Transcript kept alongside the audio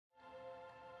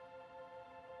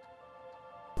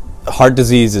Heart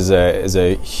disease is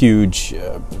a huge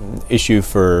issue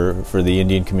for the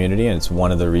Indian community, and it's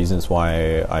one of the reasons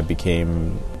why I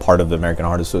became part of the American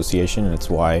Heart Association, and it's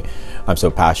why I'm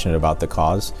so passionate about the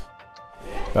cause.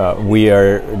 We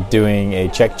are doing a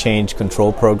check change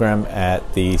control program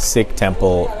at the Sikh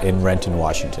temple in Renton,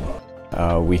 Washington.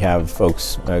 We have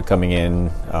folks coming in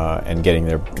and getting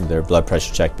their blood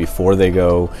pressure checked before they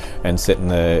go and sit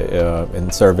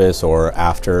in service or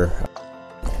after.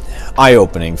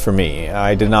 Eye-opening for me.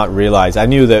 I did not realize. I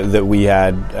knew that we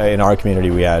had in our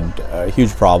community we had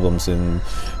huge problems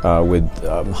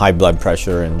with high blood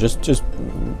pressure and just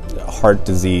heart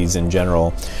disease in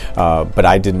general, but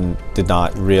I did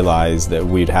not realize that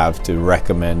we'd have to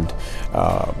recommend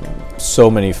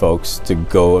so many folks to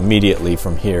go immediately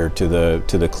from here to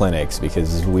the clinics,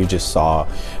 because we just saw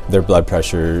their blood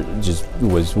pressure just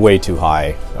was way too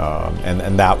high,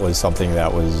 and that was something that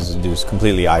was just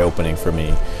completely eye-opening for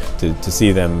me to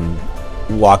see them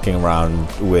walking around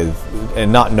with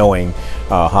and not knowing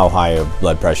how high a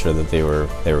blood pressure that they were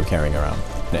carrying around.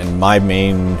 And my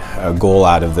main goal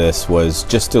out of this was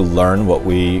just to learn what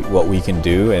we can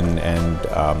do, and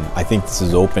I think this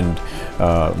has opened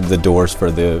the doors for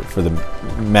the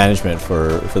management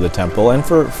for the temple and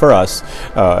for us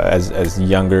as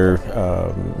younger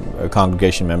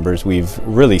congregation members. We've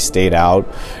really stayed out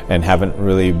and haven't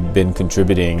really been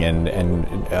contributing,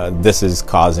 and this is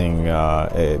causing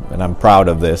and I'm proud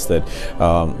of this, that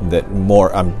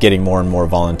I'm getting more and more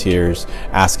volunteers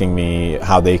asking me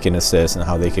how they can assist and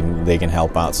how they can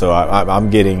help out. So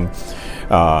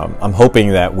I'm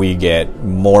hoping that we get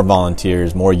more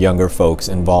volunteers, more younger folks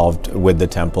involved with the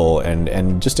temple,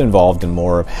 and just involved in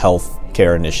more health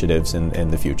care initiatives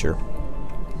in the future.